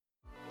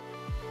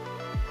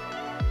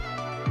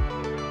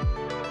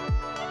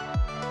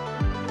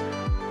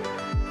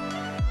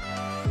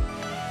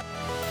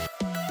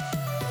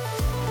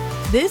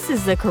This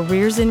is the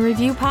Careers in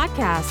Review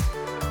podcast.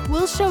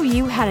 We'll show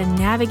you how to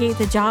navigate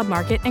the job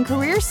market and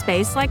career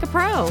space like a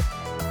pro.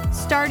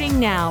 Starting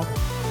now,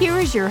 here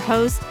is your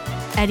host,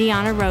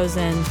 Ediana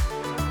Rosen.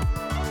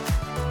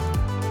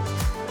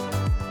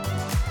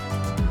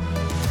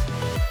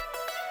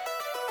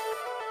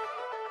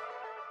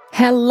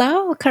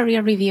 Hello,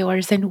 career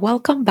reviewers, and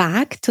welcome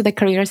back to the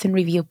Careers in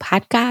Review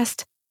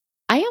podcast.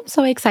 I am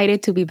so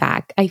excited to be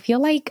back. I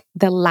feel like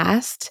the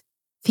last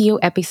few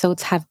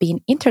episodes have been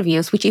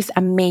interviews, which is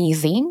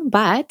amazing,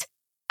 but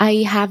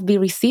I have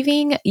been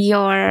receiving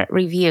your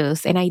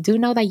reviews, and I do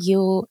know that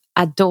you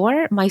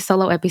adore my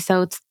solo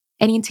episodes.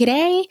 And in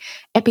today's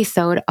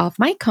episode of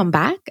my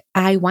comeback,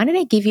 I wanted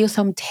to give you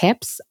some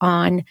tips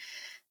on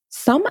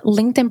some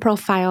LinkedIn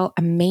profile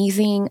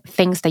amazing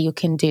things that you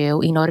can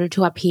do in order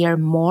to appear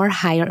more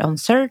higher on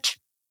search,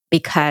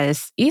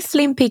 because it's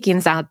slim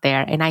pickings out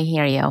there, and I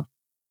hear you.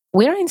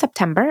 We're in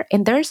September,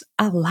 and there's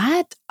a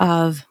lot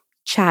of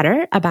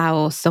chatter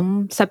about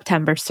some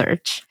September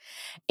search.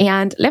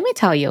 And let me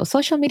tell you,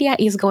 social media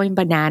is going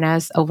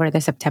bananas over the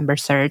September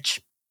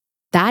search.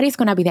 That is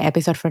going to be the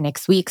episode for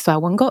next week, so I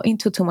won't go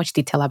into too much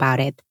detail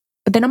about it.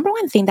 But the number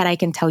one thing that I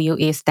can tell you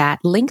is that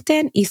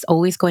LinkedIn is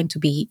always going to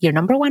be your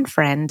number one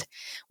friend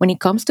when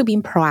it comes to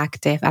being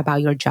proactive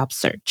about your job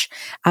search.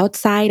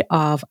 Outside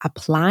of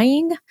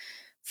applying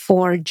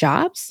for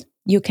jobs,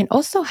 you can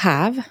also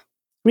have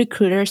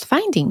recruiters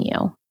finding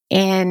you.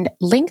 And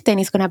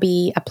LinkedIn is going to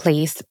be a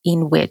place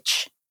in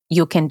which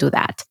you can do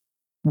that.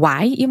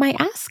 Why, you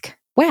might ask?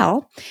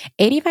 Well,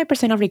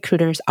 85% of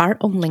recruiters are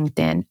on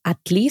LinkedIn at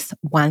least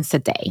once a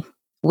day,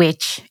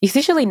 which is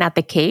usually not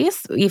the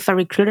case. If a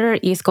recruiter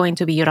is going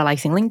to be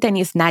utilizing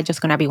LinkedIn, it's not just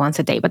going to be once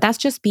a day, but that's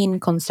just being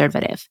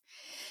conservative.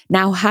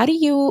 Now, how do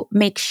you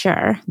make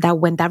sure that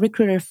when that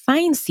recruiter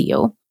finds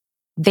you,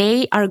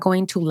 they are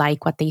going to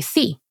like what they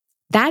see?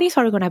 That is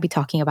what we're going to be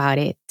talking about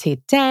it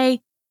today.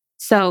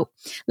 So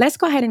let's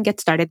go ahead and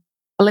get started.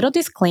 A little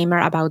disclaimer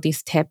about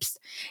these tips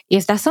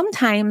is that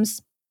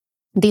sometimes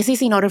this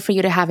is in order for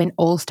you to have an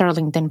all-star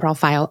LinkedIn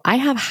profile. I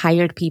have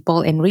hired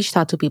people and reached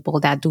out to people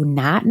that do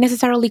not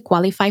necessarily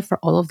qualify for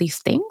all of these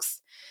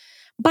things.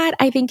 But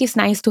I think it's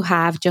nice to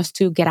have just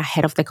to get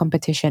ahead of the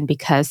competition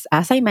because,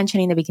 as I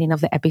mentioned in the beginning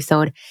of the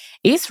episode,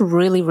 it's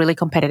really, really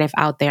competitive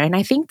out there. And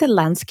I think the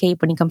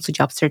landscape when it comes to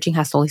job searching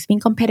has always been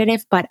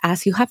competitive, but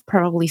as you have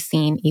probably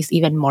seen, is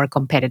even more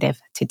competitive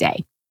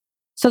today.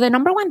 So the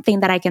number one thing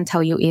that I can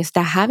tell you is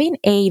that having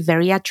a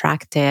very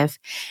attractive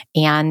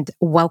and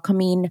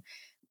welcoming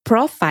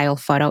profile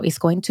photo is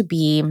going to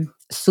be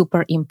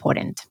super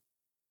important.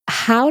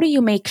 How do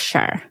you make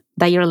sure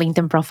that your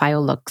LinkedIn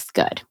profile looks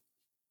good?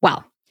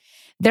 Well,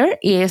 there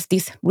is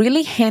this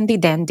really handy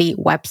dandy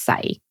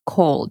website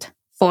called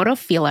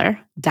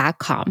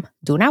photofiller.com.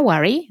 Do not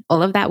worry,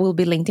 all of that will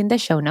be linked in the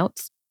show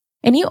notes.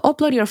 And you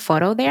upload your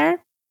photo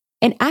there,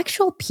 and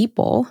actual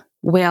people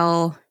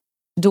will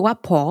do a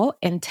poll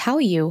and tell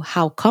you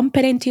how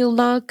competent you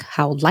look,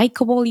 how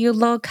likable you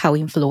look, how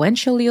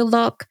influential you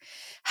look,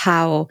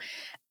 how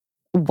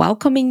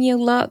welcoming you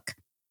look,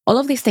 all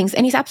of these things.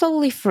 And it's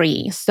absolutely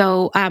free.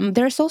 So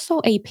there's also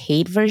a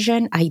paid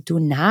version. I do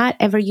not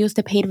ever use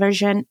the paid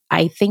version.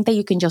 I think that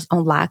you can just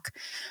unlock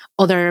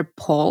other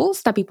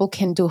polls that people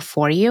can do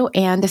for you.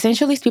 And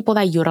essentially it's people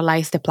that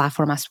utilize the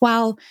platform as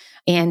well.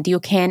 And you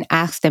can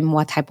ask them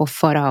what type of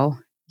photo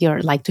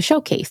you'd like to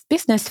showcase.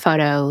 Business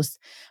photos,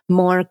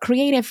 more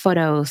creative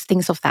photos,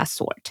 things of that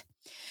sort.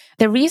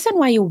 The reason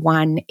why you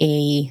want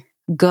a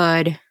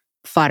good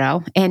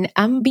photo, and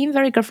I'm being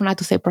very careful not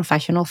to say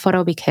professional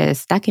photo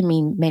because that can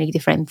mean many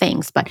different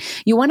things, but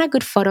you want a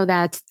good photo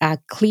that's a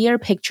clear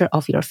picture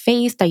of your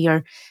face, that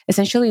you're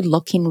essentially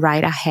looking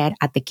right ahead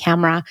at the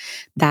camera,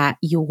 that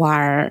you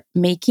are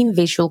making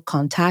visual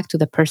contact to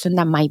the person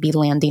that might be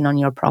landing on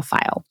your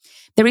profile.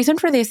 The reason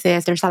for this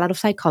is there's a lot of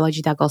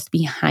psychology that goes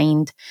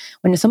behind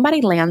when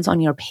somebody lands on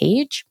your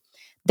page.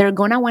 They're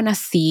going to want to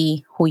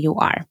see who you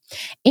are.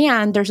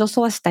 And there's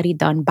also a study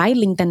done by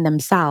LinkedIn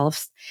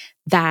themselves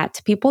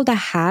that people that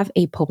have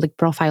a public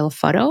profile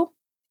photo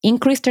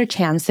increase their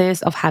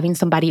chances of having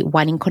somebody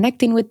wanting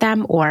connecting with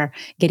them or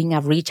getting a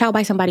reach out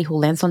by somebody who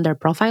lands on their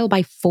profile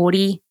by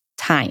 40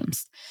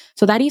 times.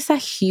 So that is a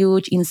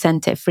huge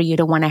incentive for you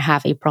to want to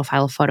have a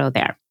profile photo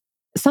there.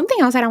 Something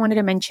else that I wanted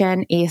to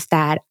mention is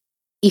that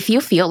if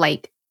you feel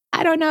like,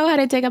 I don't know how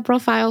to take a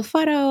profile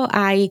photo,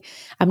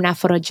 I'm not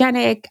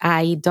photogenic,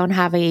 I don't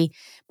have a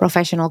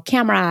professional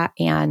camera,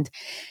 and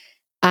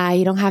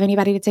I don't have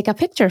anybody to take a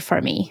picture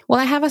for me. Well,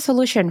 I have a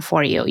solution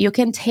for you. You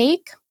can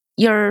take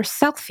your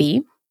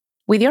selfie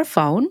with your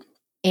phone,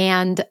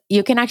 and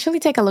you can actually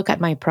take a look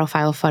at my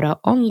profile photo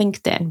on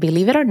LinkedIn.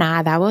 Believe it or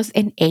not, that was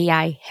an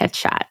AI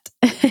headshot.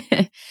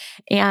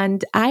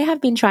 And I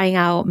have been trying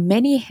out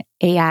many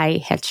AI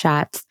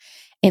headshots,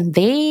 and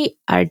they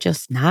are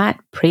just not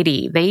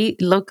pretty. They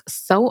look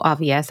so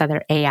obvious that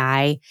they're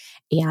AI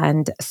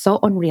and so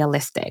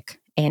unrealistic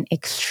and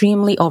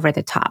extremely over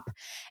the top.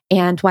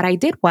 And what I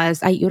did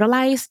was I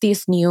utilized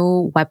this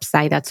new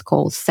website that's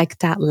called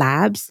Secta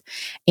Labs,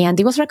 and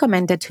it was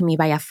recommended to me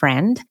by a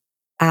friend.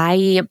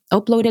 I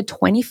uploaded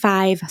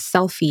 25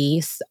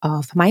 selfies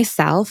of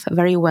myself,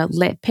 very well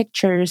lit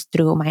pictures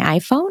through my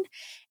iPhone.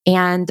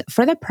 And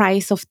for the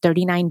price of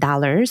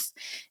 $39,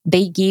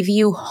 they give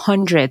you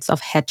hundreds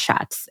of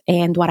headshots.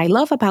 And what I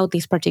love about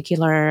this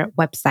particular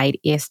website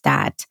is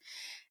that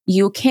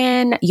you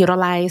can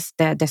utilize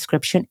the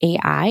description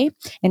AI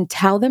and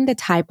tell them the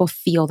type of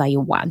feel that you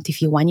want.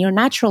 If you want your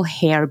natural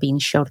hair being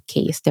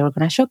showcased, they're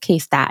going to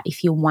showcase that.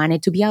 If you want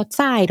it to be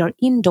outside or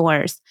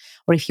indoors,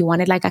 or if you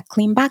wanted like a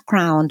clean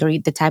background or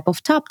the type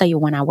of top that you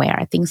want to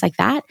wear, things like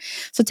that.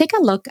 So take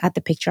a look at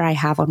the picture I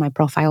have on my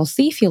profile,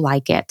 see if you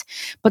like it.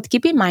 But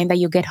keep in mind that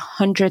you get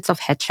hundreds of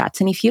headshots.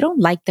 And if you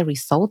don't like the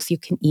results, you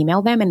can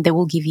email them and they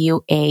will give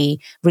you a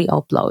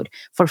re-upload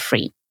for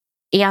free.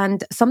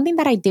 And something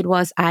that I did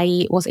was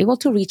I was able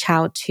to reach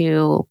out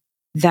to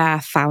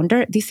the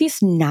founder. This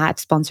is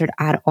not sponsored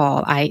at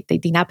all. They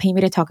did not pay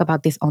me to talk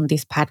about this on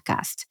this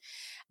podcast.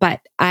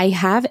 But I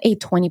have a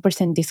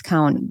 20%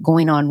 discount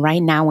going on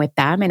right now with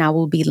them, and I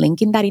will be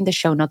linking that in the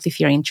show notes if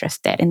you're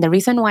interested. And the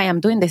reason why I'm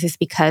doing this is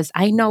because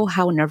I know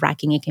how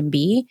nerve-wracking it can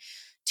be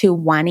to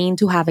wanting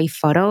to have a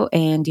photo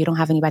and you don't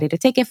have anybody to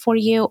take it for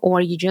you,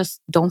 or you just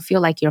don't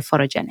feel like you're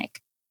photogenic.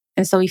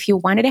 And so if you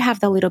wanted to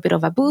have that little bit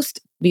of a boost,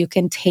 you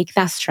can take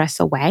that stress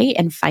away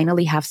and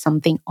finally have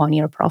something on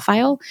your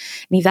profile.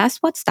 And if that's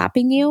what's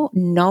stopping you,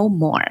 no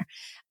more.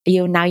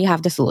 Now you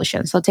have the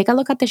solution. So take a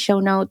look at the show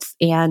notes,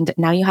 and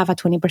now you have a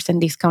 20%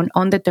 discount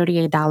on the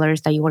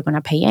 $38 that you were going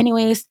to pay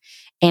anyways.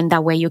 And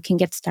that way you can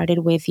get started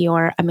with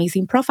your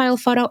amazing profile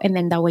photo. And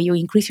then that way you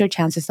increase your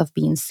chances of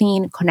being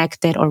seen,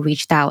 connected, or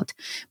reached out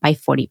by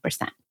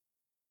 40%.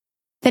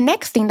 The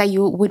next thing that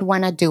you would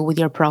want to do with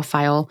your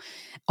profile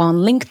on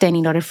LinkedIn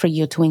in order for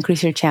you to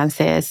increase your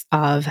chances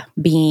of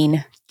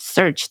being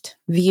searched,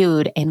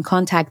 viewed, and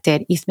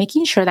contacted is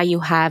making sure that you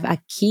have a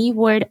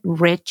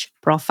keyword-rich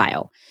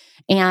profile.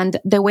 And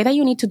the way that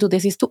you need to do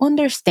this is to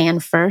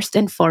understand first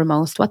and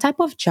foremost, what type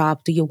of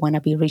job do you want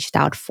to be reached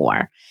out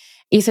for?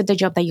 Is it the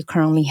job that you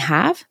currently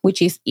have,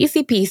 which is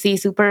easy peasy,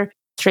 super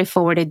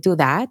straightforward to do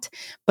that.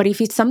 But if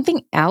it's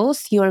something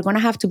else, you're going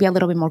to have to be a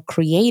little bit more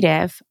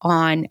creative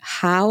on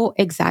how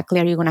exactly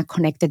are you going to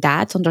connect the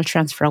dots on those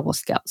transferable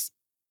skills.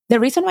 The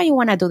reason why you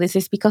want to do this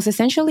is because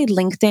essentially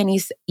LinkedIn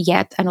is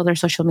yet another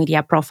social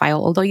media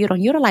profile. Although you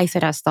don't utilize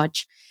it as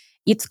such,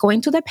 it's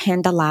going to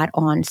depend a lot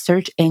on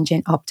search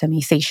engine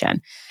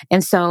optimization.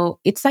 And so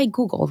it's like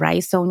Google,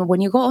 right? So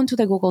when you go onto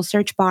the Google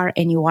search bar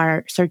and you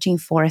are searching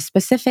for a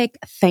specific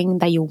thing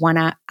that you want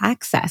to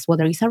access,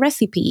 whether it's a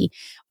recipe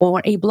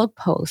or a blog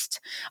post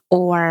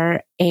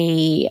or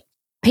a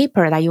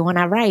paper that you want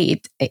to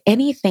write,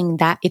 anything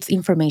that it's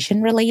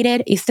information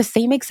related, is the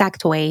same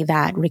exact way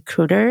that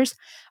recruiters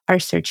are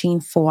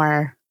searching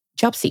for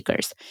job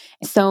seekers.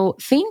 So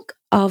think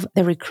of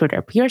the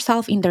recruiter, put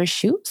yourself in their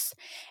shoes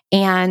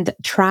and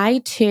try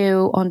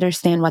to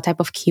understand what type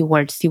of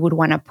keywords you would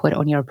want to put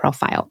on your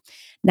profile.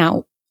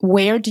 Now,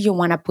 where do you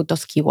want to put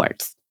those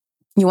keywords?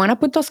 You want to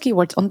put those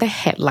keywords on the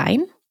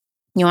headline.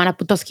 You want to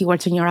put those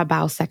keywords in your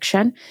about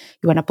section.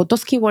 You want to put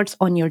those keywords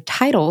on your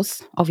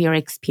titles of your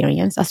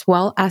experience, as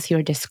well as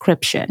your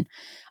description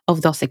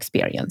of those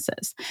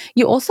experiences.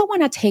 You also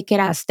want to take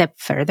it a step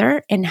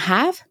further and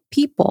have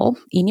people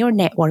in your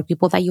network,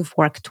 people that you've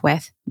worked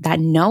with that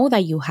know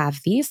that you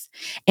have these,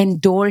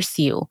 endorse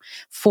you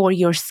for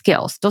your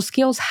skills. Those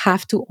skills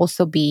have to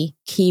also be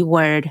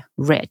keyword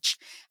rich.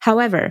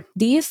 However,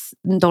 these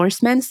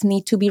endorsements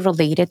need to be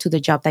related to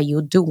the job that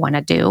you do want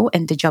to do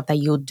and the job that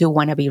you do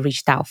want to be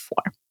reached out for.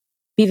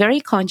 Be very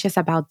conscious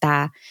about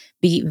that.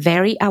 Be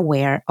very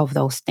aware of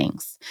those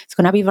things. It's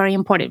going to be very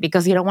important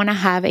because you don't want to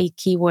have a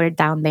keyword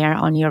down there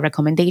on your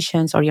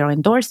recommendations or your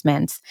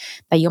endorsements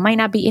that you might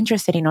not be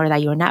interested in or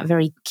that you're not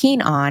very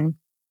keen on,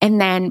 and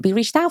then be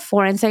reached out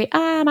for and say,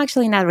 I'm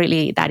actually not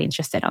really that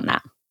interested on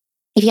that.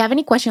 If you have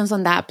any questions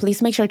on that,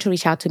 please make sure to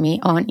reach out to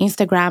me on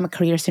Instagram,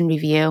 Careers in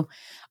Review,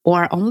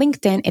 or on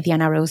LinkedIn,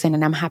 Ediana Rosen,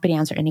 and I'm happy to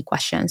answer any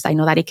questions. I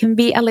know that it can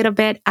be a little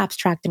bit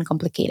abstract and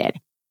complicated.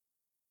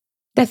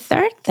 The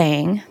third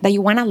thing that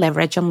you want to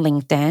leverage on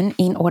LinkedIn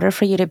in order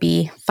for you to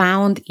be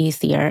found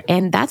easier,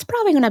 and that's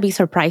probably going to be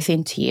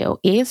surprising to you,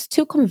 is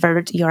to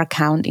convert your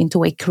account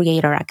into a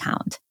creator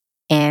account.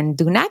 And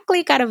do not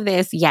click out of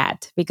this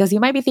yet, because you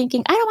might be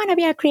thinking, I don't want to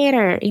be a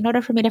creator in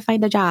order for me to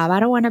find a job. I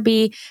don't want to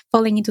be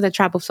falling into the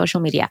trap of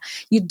social media.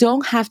 You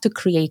don't have to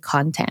create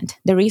content.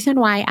 The reason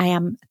why I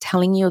am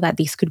telling you that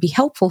this could be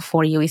helpful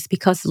for you is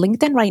because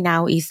LinkedIn right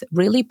now is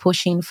really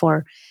pushing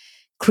for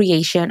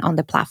creation on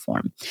the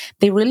platform.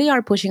 They really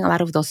are pushing a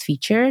lot of those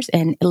features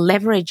and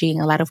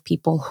leveraging a lot of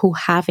people who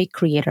have a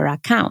creator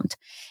account.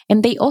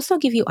 And they also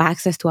give you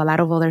access to a lot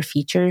of other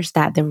features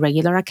that the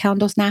regular account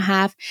does not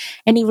have.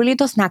 And it really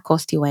does not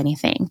cost you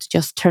anything to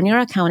just turn your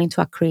account into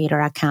a creator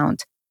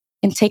account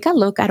and take a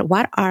look at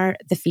what are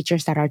the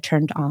features that are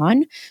turned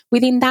on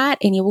within that.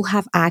 And you will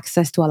have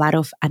access to a lot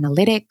of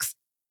analytics.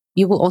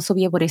 You will also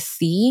be able to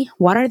see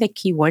what are the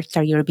keywords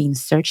that you're being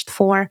searched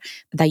for,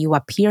 that you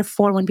appear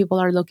for when people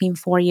are looking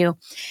for you.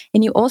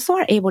 And you also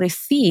are able to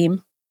see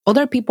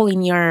other people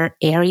in your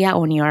area,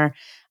 on your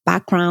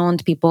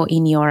background, people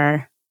in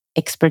your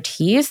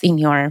expertise, in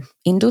your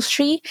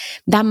industry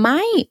that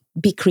might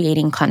be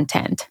creating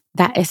content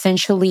that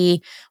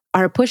essentially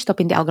are pushed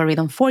up in the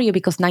algorithm for you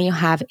because now you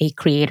have a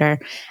creator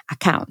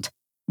account.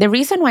 The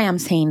reason why I'm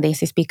saying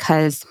this is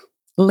because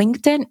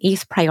LinkedIn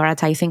is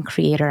prioritizing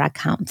creator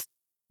accounts.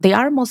 They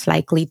are most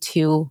likely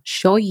to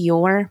show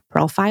your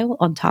profile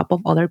on top of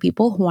other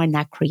people who are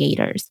not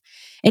creators.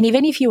 And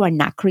even if you are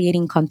not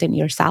creating content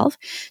yourself,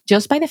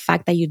 just by the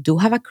fact that you do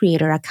have a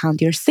creator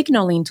account, you're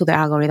signaling to the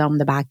algorithm on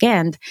the back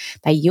end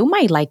that you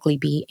might likely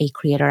be a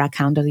creator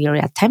account or you're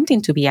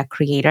attempting to be a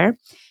creator.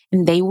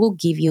 And they will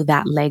give you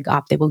that leg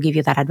up. They will give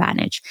you that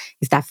advantage.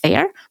 Is that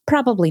fair?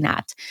 Probably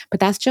not.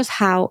 But that's just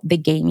how the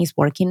game is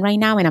working right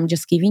now. And I'm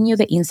just giving you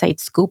the inside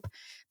scoop.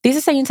 This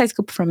is an inside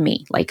scoop from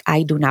me. Like,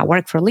 I do not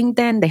work for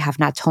LinkedIn. They have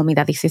not told me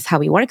that this is how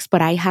it works,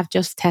 but I have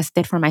just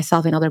tested for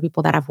myself and other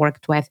people that I've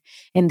worked with.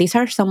 And these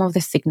are some of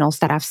the signals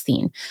that I've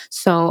seen.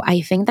 So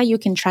I think that you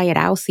can try it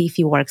out, see if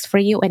it works for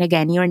you. And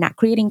again, you're not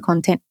creating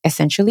content.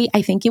 Essentially,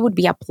 I think it would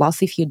be a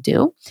plus if you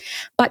do,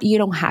 but you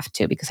don't have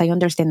to, because I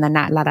understand that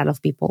not a lot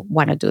of people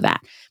want to do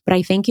that. But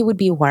I think it would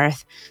be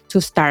worth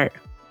to start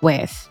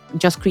with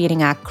just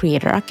creating a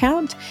creator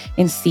account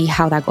and see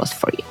how that goes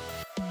for you.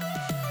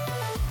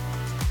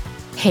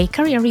 Hey,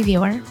 career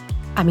reviewer.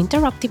 I'm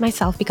interrupting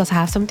myself because I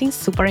have something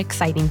super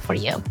exciting for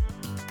you.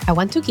 I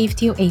want to give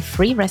you a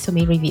free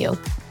resume review.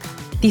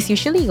 These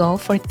usually go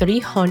for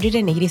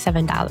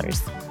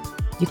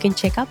 $387. You can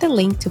check out the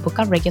link to book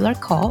a regular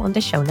call on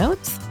the show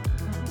notes.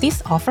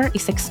 This offer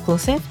is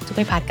exclusive to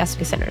my podcast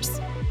listeners,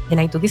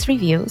 and I do these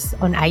reviews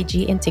on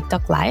IG and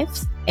TikTok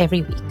Lives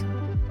every week.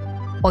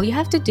 All you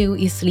have to do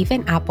is leave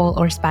an Apple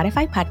or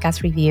Spotify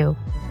podcast review,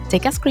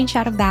 take a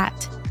screenshot of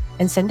that,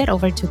 and send it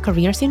over to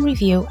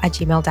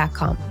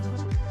careersinreview@gmail.com.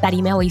 That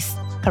email is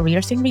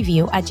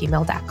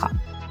careersinreview@gmail.com.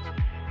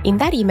 In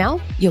that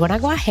email, you're going to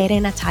go ahead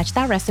and attach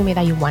that resume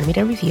that you want me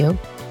to review.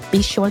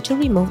 Be sure to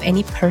remove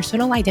any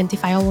personal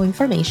identifiable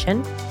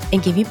information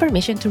and give me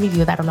permission to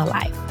review that on a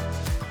live.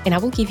 And I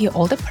will give you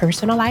all the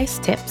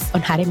personalized tips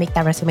on how to make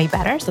that resume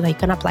better so that you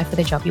can apply for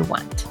the job you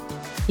want.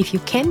 If you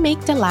can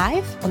make the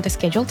live on the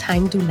scheduled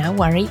time, do not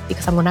worry,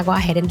 because I'm going to go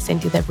ahead and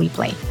send you the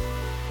replay.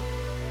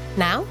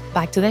 Now,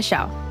 back to the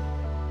show.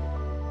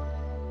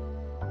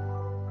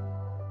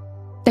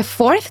 The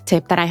fourth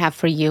tip that I have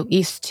for you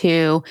is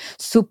to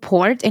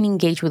support and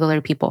engage with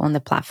other people on the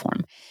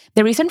platform.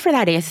 The reason for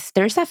that is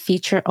there's a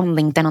feature on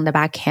LinkedIn on the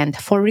back end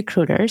for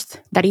recruiters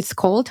that is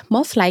called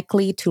Most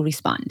Likely to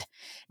Respond.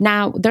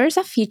 Now, there's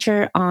a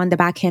feature on the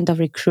back end of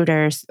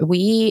recruiters.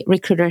 We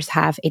recruiters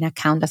have an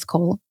account that's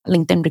called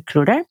LinkedIn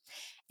Recruiter,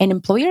 and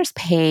employers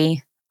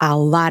pay a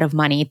lot of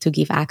money to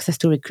give access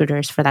to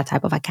recruiters for that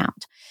type of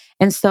account.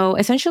 And so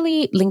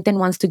essentially, LinkedIn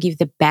wants to give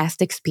the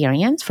best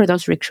experience for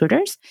those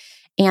recruiters.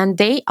 And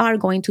they are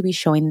going to be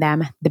showing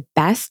them the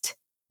best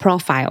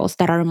profiles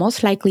that are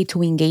most likely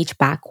to engage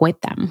back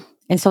with them.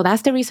 And so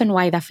that's the reason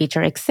why that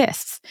feature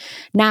exists.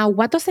 Now,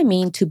 what does it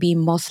mean to be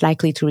most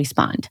likely to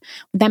respond?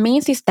 What that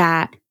means is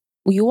that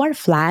you are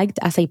flagged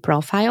as a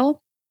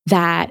profile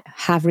that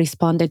have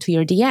responded to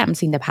your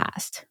DMs in the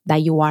past,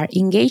 that you are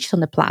engaged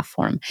on the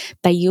platform,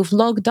 that you've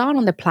logged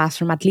on the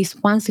platform at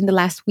least once in the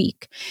last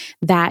week,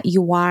 that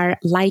you are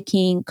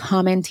liking,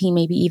 commenting,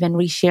 maybe even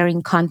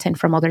resharing content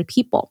from other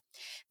people,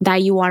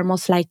 that you are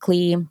most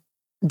likely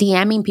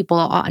DMing people,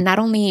 not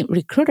only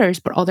recruiters,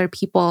 but other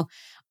people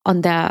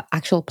on the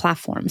actual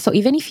platform. So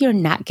even if you're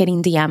not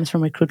getting DMs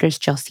from recruiters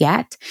just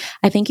yet,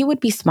 I think it would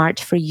be smart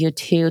for you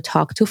to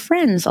talk to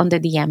friends on the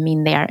DM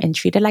in there and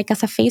treat it like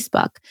as a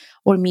Facebook,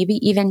 or maybe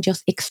even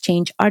just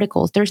exchange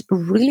articles. There's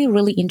really,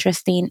 really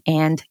interesting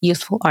and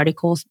useful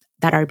articles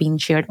that are being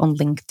shared on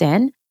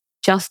LinkedIn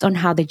just on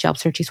how the job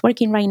search is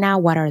working right now,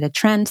 what are the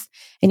trends.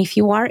 And if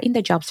you are in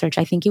the job search,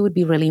 I think it would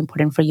be really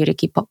important for you to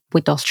keep up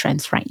with those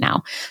trends right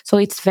now. So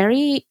it's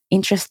very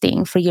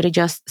interesting for you to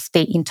just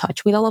stay in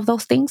touch with all of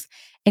those things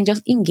and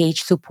just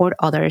engage, support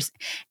others.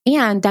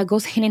 And that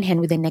goes hand in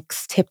hand with the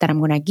next tip that I'm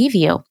going to give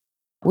you,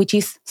 which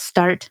is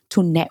start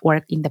to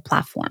network in the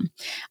platform.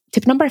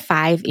 Tip number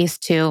 5 is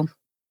to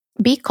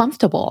be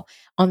comfortable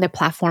on the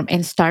platform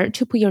and start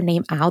to put your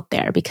name out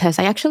there, because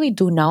I actually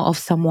do know of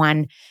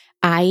someone.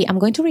 I am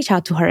going to reach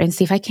out to her and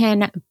see if I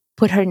can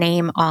put her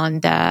name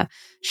on the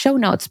show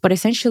notes. But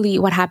essentially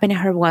what happened to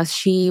her was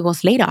she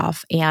was laid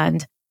off,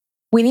 and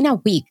within a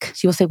week,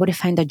 she was able to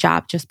find a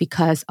job just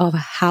because of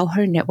how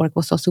her network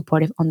was so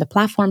supportive on the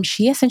platform.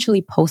 She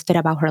essentially posted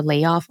about her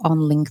layoff on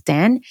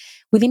LinkedIn.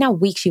 Within a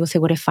week, she was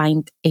able to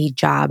find a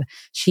job.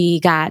 She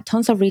got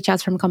tons of reach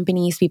outs from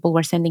companies. People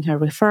were sending her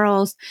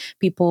referrals.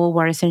 People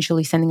were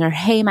essentially sending her,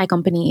 hey, my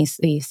company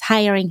is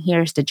hiring.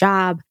 Here's the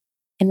job.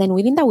 And then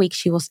within the week,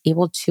 she was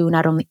able to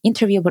not only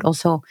interview, but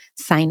also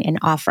sign an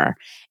offer.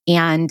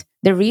 And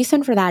the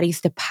reason for that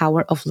is the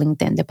power of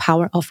LinkedIn, the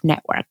power of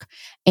network.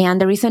 And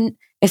the reason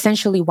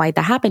essentially why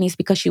that happened is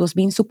because she was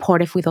being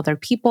supportive with other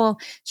people.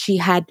 She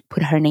had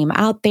put her name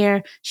out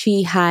there.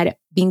 She had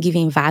been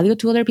giving value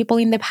to other people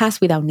in the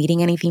past without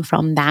needing anything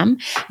from them.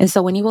 And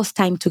so when it was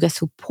time to get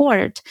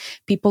support,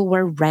 people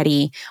were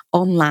ready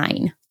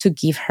online to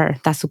give her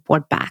that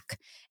support back.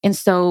 And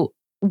so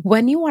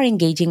when you are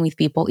engaging with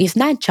people, it's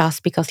not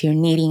just because you're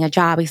needing a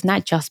job. It's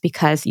not just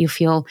because you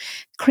feel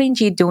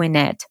cringy doing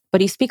it,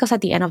 but it's because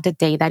at the end of the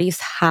day, that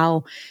is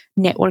how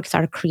networks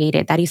are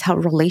created. That is how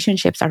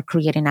relationships are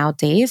created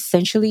nowadays.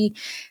 Essentially,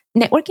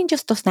 networking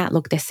just does not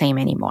look the same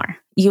anymore.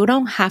 You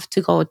don't have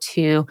to go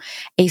to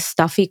a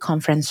stuffy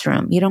conference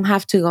room. You don't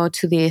have to go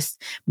to this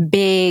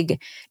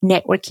big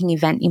networking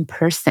event in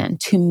person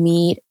to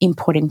meet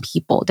important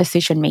people,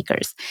 decision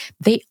makers.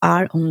 They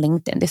are on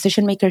LinkedIn.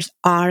 Decision makers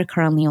are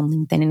currently on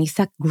LinkedIn, and it's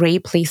a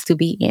great place to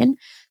be in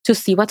to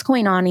see what's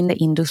going on in the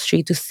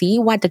industry, to see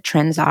what the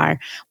trends are.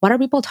 What are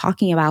people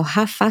talking about?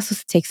 How fast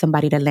does it take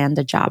somebody to land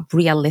a job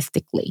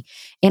realistically?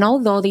 And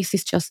although this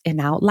is just an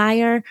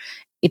outlier,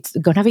 it's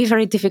going to be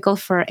very difficult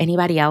for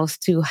anybody else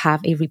to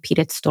have a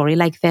repeated story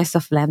like this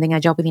of landing a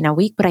job within a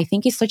week. But I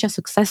think it's such a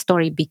success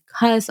story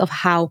because of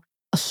how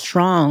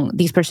strong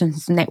this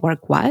person's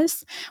network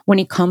was when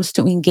it comes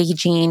to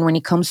engaging, when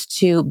it comes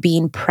to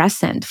being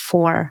present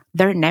for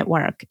their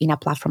network in a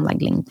platform like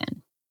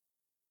LinkedIn.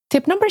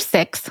 Tip number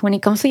 6, when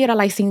it comes to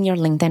utilizing your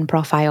LinkedIn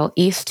profile,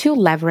 is to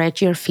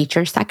leverage your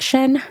feature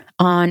section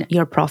on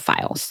your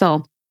profile.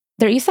 So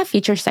there is a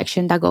feature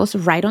section that goes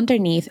right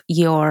underneath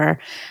your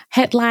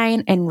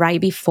headline and right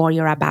before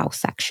your about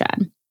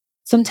section.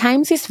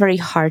 Sometimes it's very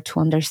hard to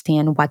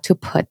understand what to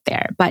put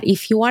there. But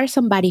if you are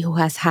somebody who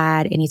has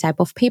had any type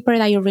of paper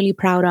that you're really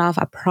proud of,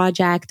 a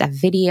project, a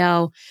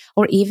video,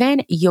 or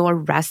even your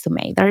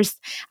resume, there's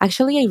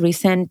actually a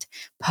recent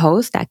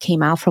post that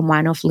came out from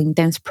one of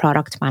LinkedIn's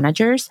product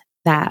managers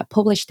that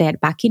published it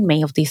back in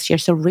May of this year.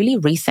 So really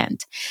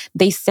recent.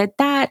 They said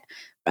that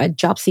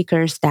job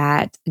seekers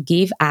that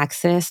give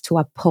access to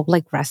a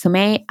public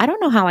resume, I don't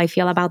know how I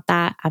feel about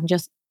that. I'm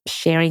just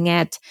sharing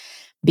it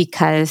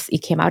because it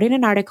came out in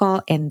an article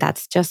and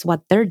that's just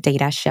what their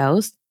data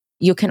shows.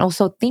 You can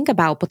also think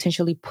about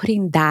potentially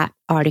putting that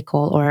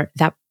article or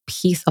that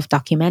piece of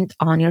document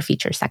on your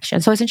feature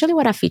section. So essentially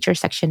what a feature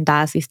section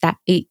does is that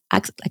it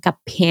acts like a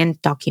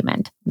pinned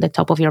document at the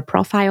top of your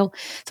profile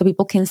so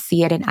people can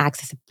see it and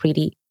access it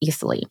pretty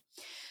easily.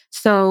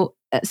 So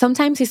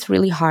sometimes it's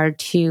really hard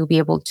to be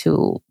able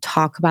to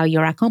talk about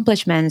your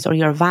accomplishments or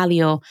your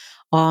value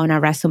on a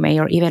resume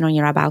or even on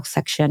your about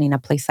section in a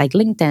place like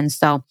LinkedIn.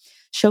 So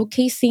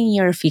showcasing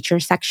your feature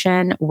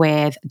section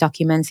with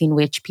documents in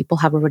which people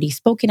have already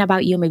spoken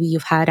about you. Maybe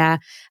you've had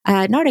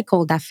an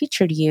article that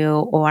featured you,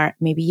 or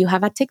maybe you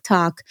have a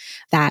TikTok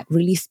that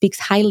really speaks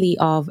highly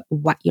of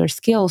what your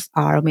skills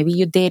are. Or maybe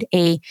you did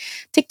a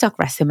TikTok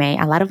resume.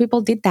 A lot of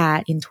people did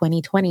that in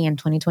 2020 and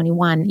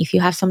 2021. If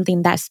you have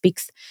something that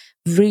speaks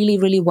really,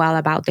 really well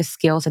about the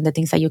skills and the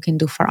things that you can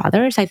do for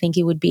others, I think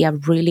it would be a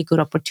really good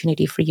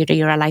opportunity for you to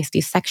utilize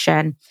this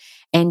section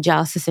and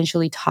just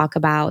essentially talk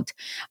about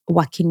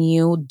what can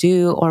you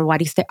do or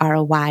what is the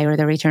ROI or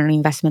the return on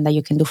investment that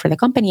you can do for the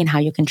company and how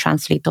you can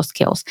translate those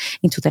skills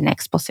into the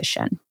next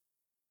position.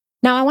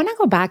 Now, I want to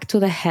go back to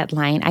the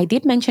headline. I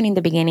did mention in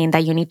the beginning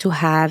that you need to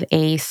have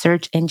a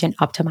search engine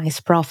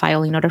optimized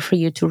profile in order for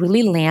you to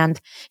really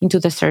land into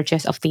the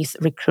searches of these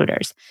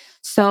recruiters.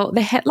 So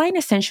the headline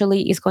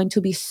essentially is going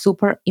to be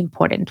super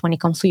important when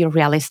it comes to your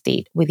real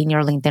estate within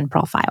your LinkedIn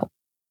profile.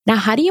 Now,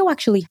 how do you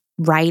actually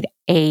write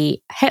a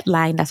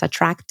headline that's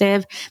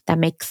attractive, that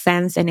makes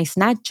sense, and it's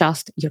not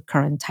just your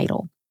current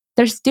title?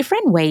 There's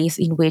different ways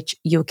in which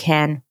you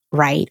can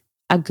write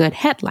a good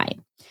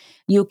headline.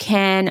 You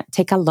can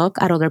take a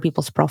look at other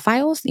people's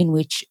profiles in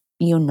which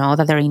you know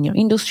that they're in your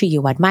industry,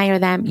 you admire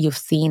them, you've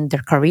seen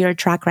their career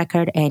track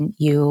record, and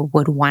you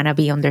would want to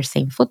be on their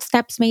same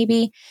footsteps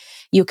maybe.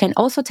 You can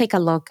also take a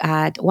look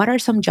at what are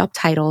some job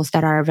titles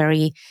that are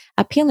very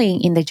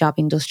appealing in the job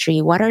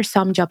industry. What are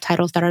some job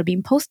titles that are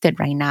being posted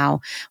right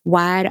now?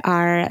 What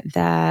are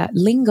the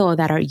lingo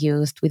that are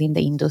used within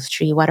the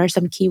industry? What are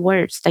some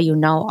keywords that you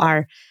know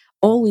are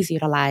always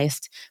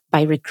utilized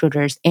by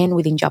recruiters and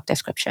within job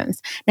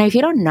descriptions? Now, if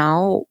you don't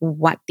know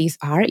what these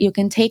are, you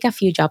can take a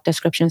few job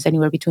descriptions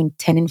anywhere between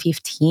 10 and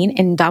 15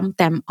 and dump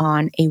them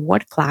on a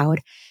word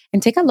cloud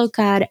and take a look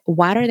at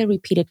what are the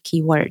repeated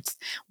keywords.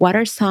 What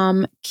are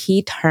some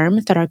key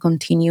terms that are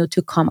continue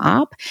to come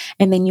up?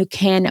 And then you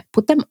can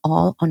put them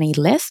all on a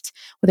list,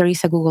 whether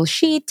it's a Google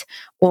Sheet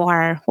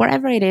or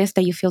wherever it is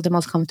that you feel the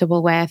most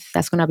comfortable with,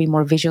 that's going to be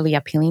more visually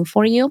appealing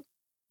for you.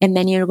 And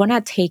then you're going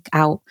to take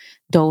out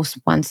those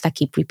ones that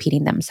keep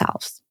repeating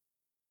themselves.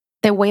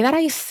 The way that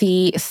I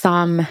see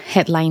some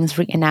headlines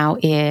written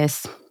out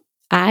is,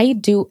 I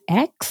do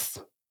X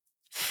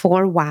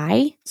for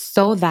Y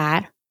so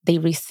that they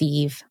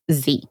receive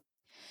Z.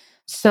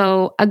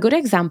 So a good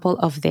example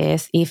of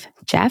this is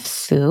Jeff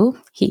Su.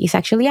 He is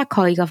actually a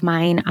colleague of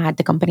mine at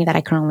the company that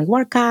I currently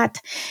work at.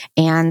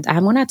 And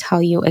I'm going to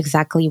tell you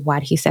exactly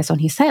what he says on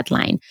his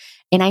headline.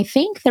 And I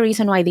think the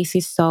reason why this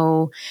is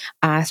so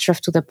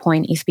straight to the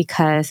point is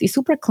because it's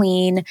super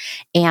clean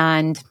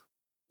and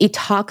it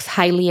talks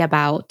highly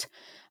about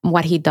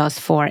what he does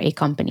for a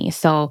company.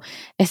 So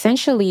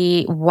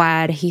essentially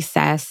what he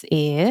says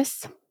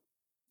is,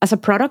 as a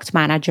product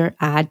manager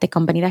at the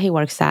company that he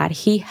works at,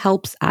 he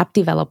helps app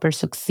developers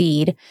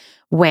succeed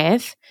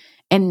with,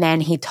 and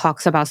then he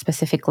talks about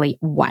specifically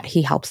what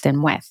he helps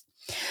them with.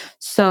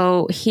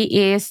 So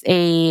he is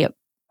a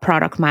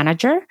product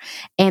manager,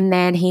 and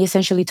then he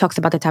essentially talks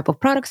about the type of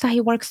products that he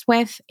works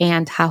with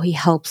and how he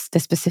helps the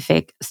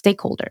specific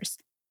stakeholders.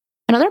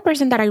 Another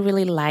person that I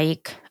really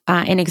like,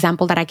 an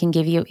example that I can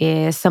give you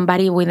is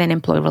somebody with an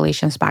employee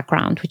relations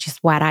background, which is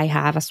what I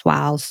have as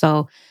well.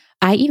 So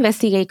I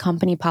investigate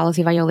company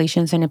policy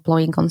violations and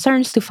employee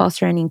concerns to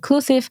foster an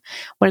inclusive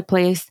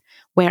workplace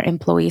where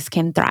employees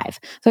can thrive.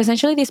 So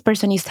essentially, this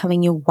person is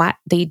telling you what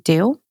they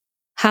do,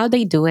 how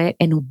they do it,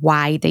 and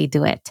why they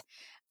do it.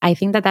 I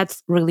think that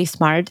that's really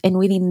smart. And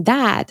within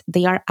that,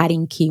 they are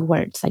adding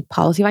keywords like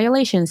policy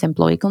violations,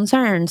 employee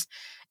concerns,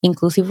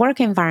 inclusive work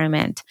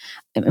environment,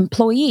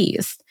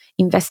 employees,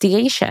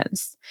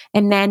 investigations.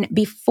 And then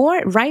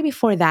right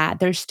before that,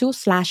 there's 2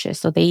 slashes.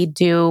 So they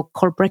do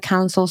corporate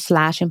counsel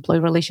 / employee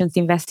relations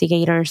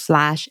investigator /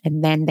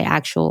 and then the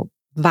actual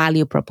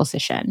value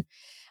proposition.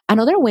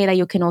 Another way that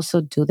you can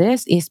also do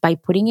this is by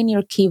putting in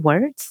your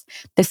keywords,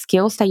 the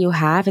skills that you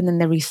have, and then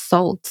the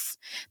results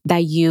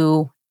that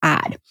you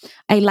add.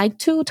 I like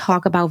to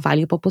talk about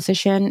value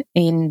proposition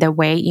in the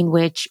way in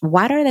which,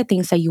 what are the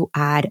things that you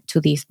add to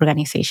this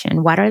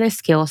organization? What are the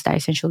skills that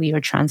essentially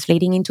you're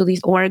translating into this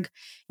org,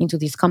 into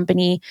this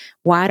company?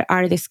 What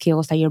are the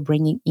skills that you're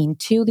bringing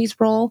into this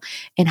role,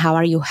 and how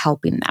are you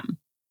helping them?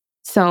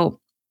 So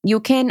you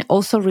can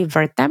also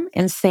revert them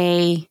and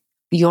say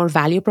your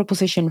value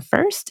proposition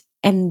first,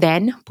 and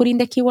then put in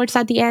the keywords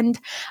at the end.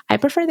 I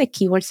prefer the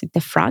keywords at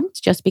the front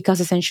just because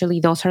essentially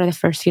those are the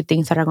first few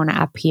things that are going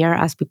to appear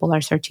as people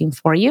are searching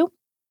for you.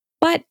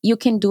 But you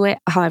can do it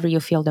however you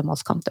feel the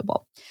most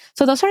comfortable.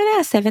 So those are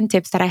the 7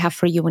 tips that I have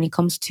for you when it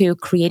comes to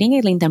creating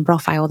a LinkedIn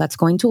profile that's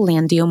going to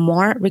land you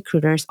more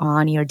recruiters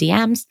on your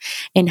DMs,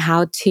 and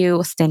how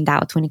to stand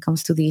out when it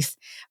comes to this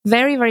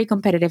very, very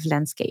competitive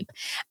landscape.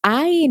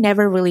 I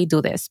never really do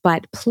this,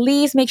 but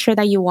please make sure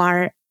that you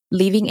are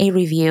leaving a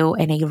review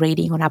and a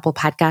rating on Apple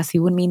Podcasts. It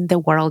would mean the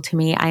world to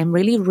me. I am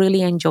really,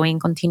 really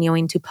enjoying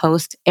continuing to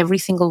post every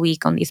single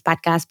week on this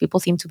podcast. People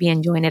seem to be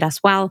enjoying it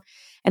as well.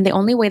 And the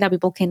only way that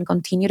people can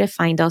continue to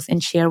find us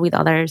and share with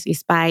others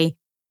is by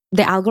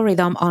the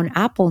algorithm on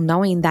Apple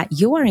knowing that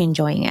you are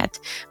enjoying it,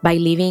 by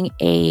leaving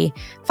a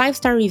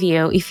 5-star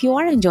review if you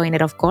are enjoying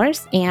it, of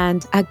course,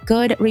 and a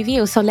good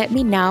review. So let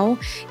me know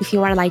if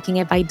you are liking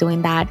it by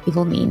doing that. It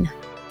will mean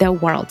the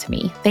world to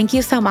me. Thank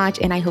you so much,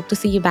 and I hope to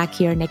see you back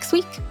here next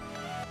week.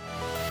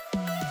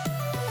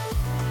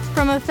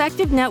 From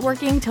effective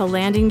networking to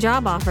landing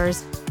job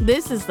offers,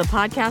 this is the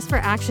podcast for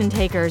action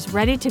takers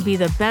ready to be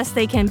the best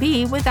they can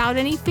be without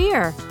any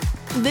fear.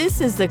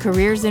 This is the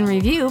Careers in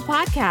Review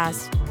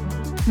podcast.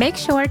 Make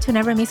sure to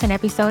never miss an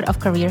episode of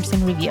Careers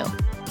in Review.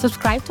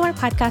 Subscribe to our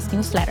podcast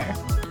newsletter.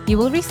 You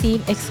will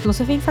receive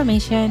exclusive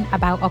information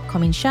about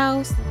upcoming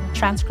shows,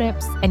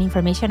 transcripts, and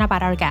information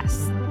about our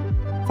guests.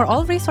 For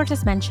all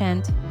resources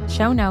mentioned,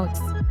 show notes,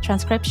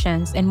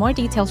 transcriptions, and more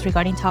details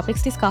regarding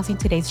topics discussed in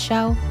today's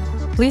show,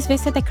 please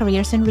visit the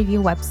Careers in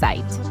Review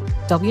website,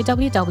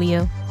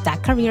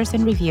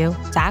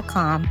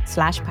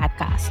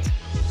 www.careersinreview.com/podcast.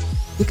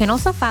 You can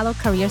also follow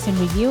Careers in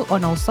Review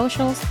on all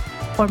socials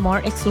for more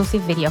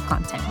exclusive video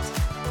content.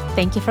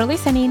 Thank you for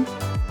listening.